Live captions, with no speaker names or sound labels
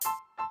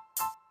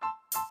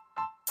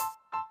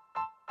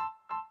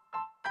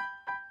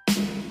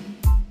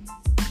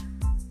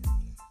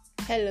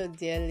Hello,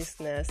 dear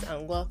listeners,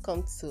 and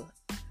welcome to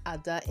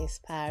Ada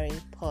Inspiring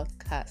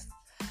Podcast.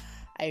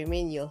 I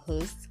remain your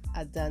host,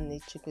 Adani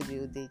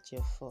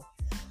Chukwudi-Udejiofor.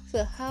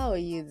 So, how are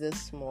you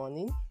this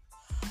morning?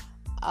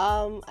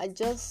 I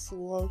just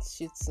want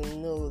you to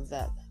know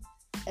that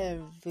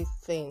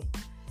everything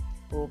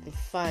will be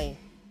fine,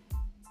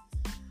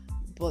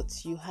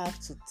 but you have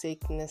to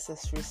take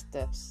necessary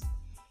steps.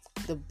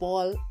 The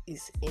ball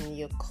is in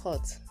your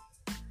court.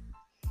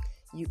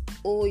 You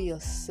owe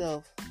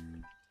yourself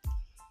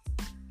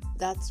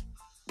that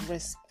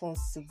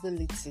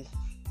responsibility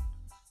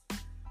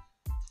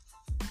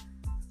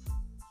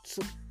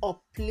to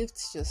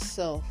uplift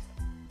yourself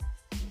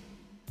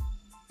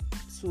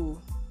to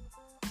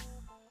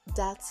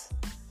that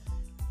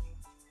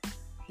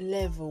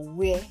level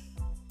where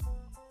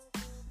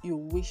you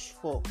wish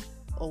for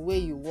or where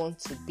you want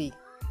to be.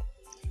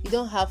 You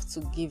don't have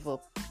to give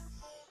up.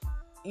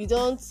 You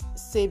don't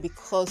say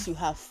because you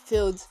have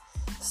failed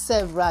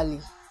severally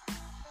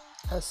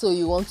and so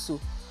you want to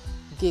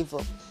give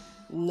up.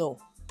 No.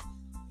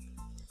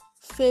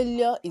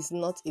 Failure is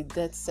not a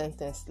death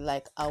sentence,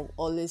 like I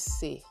always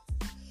say.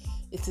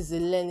 It is a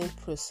learning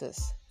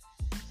process.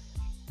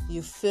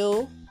 You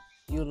fail,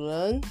 you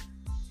learn.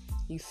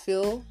 You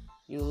fail,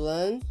 you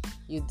learn.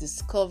 You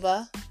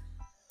discover.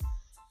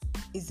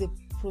 It's a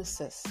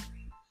process.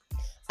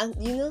 And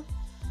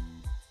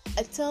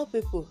I tell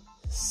people,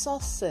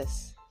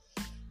 success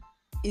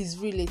is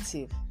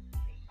relative.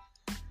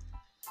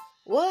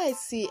 What I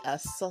see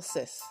as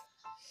success,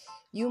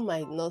 you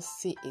might not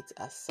see it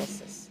as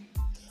success.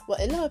 But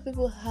a lot of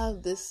people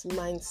have this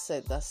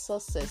mindset that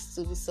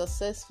to be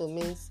successful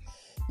means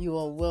you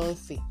are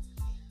wealthy,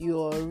 you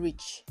are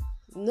rich.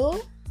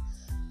 No,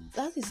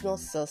 that is not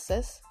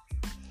success.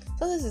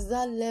 Success is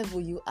that level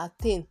you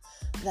attain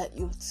that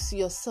you see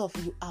yourself,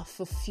 you are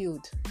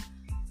fulfilled.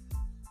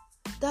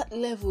 That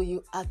level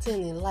you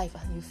attain in life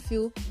and you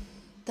feel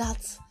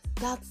that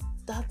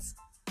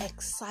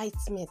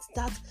excitement,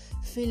 that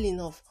feeling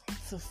of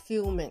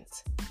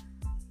fulfillment.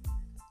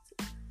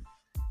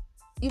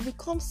 You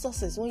become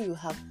successful when you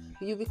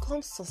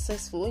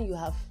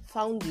have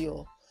found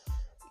your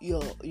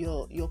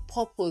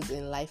purpose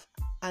in life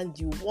and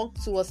you work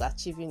towards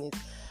achieving it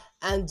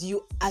and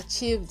you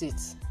achieved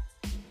it.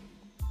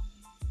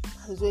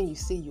 That's when you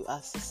say you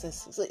are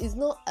successful. So it's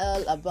not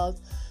all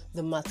about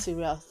the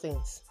material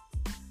things.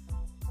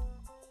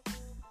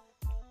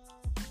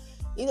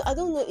 I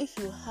don't know if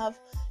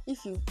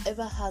you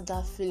ever had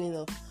that feeling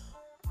of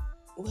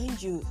when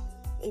you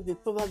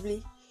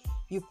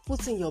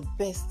put in your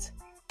best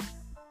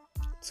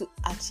to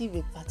achieve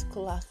a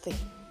particular thing.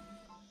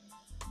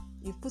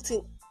 You put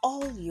in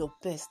all your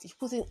best, you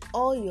put in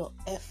all your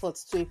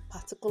efforts to a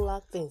particular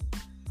thing.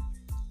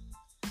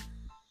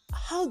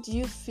 How do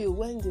you feel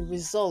when the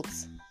result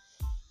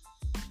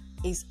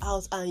is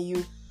out and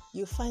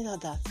you find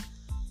out that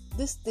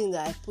this thing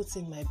that I put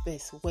in my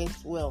best went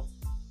well?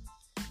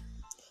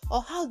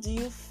 Or how do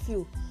you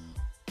feel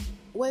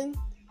when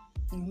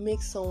you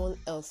make someone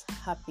else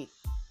happy?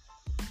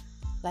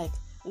 Like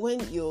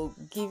when you're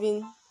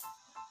giving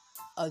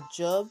a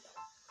job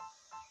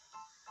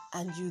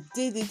and you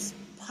did it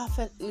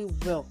perfectly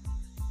well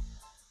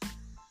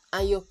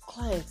and your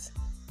client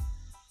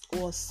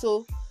was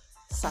so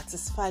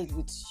satisfied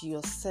with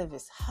your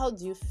service. How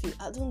do you feel?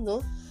 I don't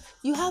know.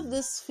 You have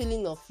this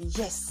feeling of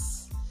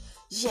yes,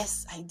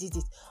 I did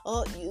it.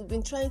 Or you've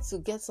been trying to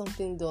get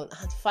something done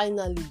and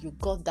finally you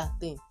got that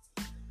thing.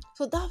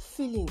 So that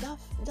feeling, that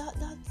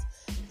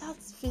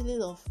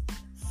feeling of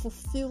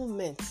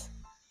fulfillment.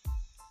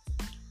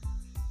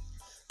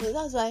 So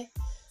that's why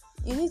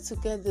you need to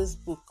get this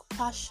book,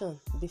 Passion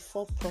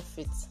Before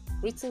Profit,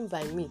 written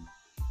by me.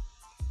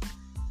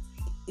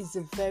 It's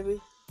a very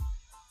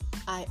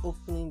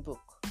eye-opening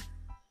book.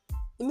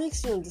 It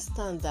makes you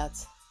understand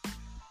that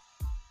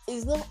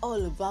it's not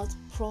all about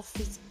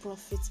profit.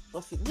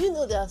 Do you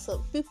know there are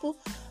some people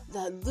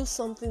that do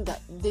something that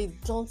they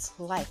don't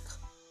like?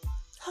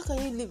 How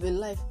can you live a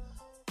life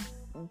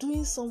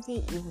doing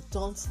something you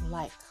don't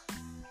like?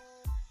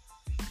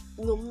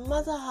 No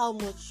matter how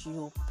much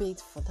you paid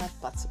for that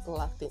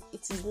particular thing,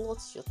 it is not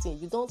your thing.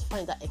 You don't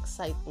find that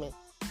excitement.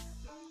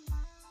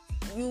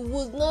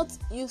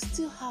 You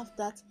still have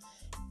that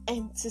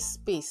empty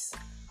space.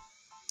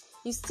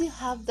 You still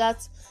have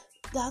that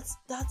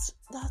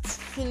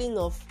feeling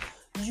of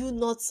you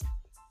not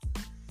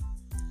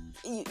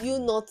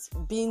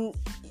being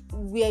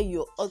where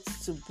you ought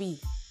to be.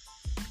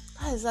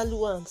 That is exactly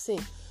what I'm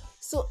saying.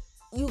 So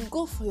you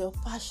go for your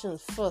passion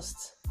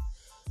first.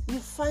 You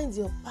find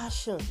your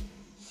passion.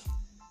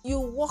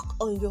 You work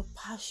on your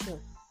passion.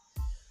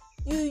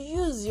 You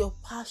use your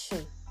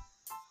passion.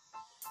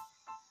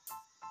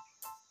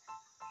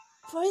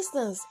 For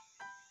instance,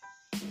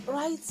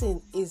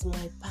 writing is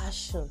my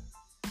passion.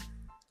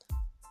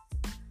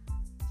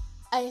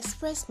 I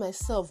express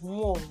myself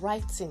more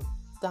writing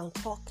than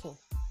talking.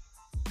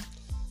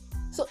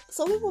 So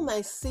some people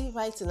might see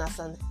writing as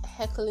an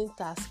heckling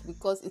task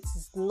because it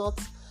is not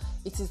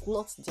it is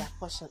not their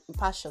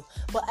passion.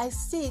 But I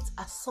see it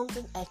as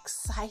something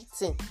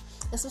exciting,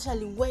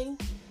 especially when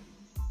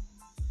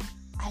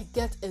I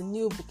get a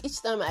new book.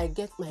 Each time I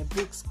get my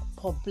books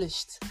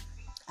published,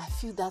 I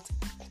feel that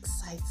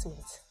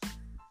excitement.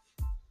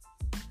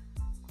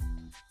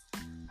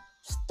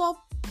 Stop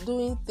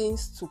doing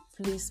things to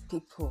please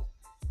people.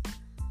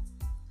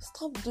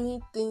 Stop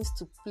doing things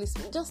to please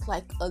me. Just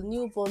like a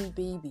newborn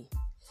baby,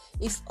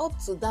 it's up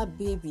to that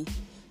baby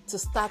to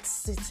start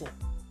sitting.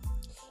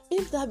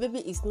 If that baby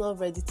is not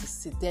ready to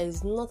sit, there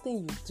is nothing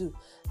you do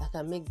that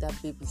can make that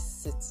baby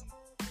sit,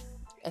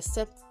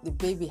 except the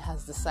baby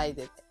has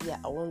decided, yeah,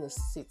 I want to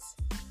sit.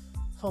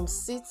 From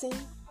sitting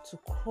to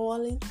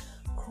crawling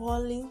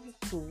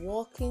to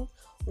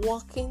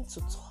walking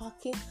to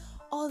talking,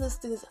 all these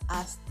things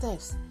are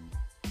steps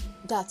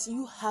that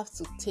you have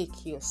to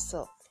take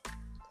yourself.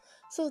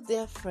 So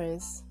dear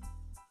friends,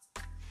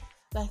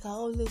 like I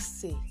always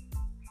say,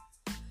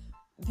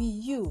 be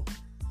you.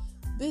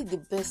 Be the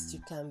best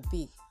you can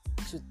be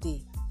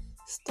today.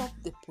 Stop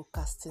the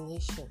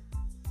procrastination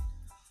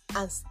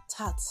and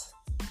start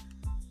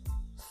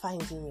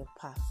finding your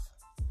path.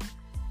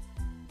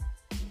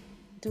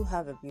 Do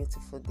have a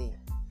beautiful day.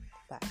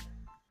 Bye.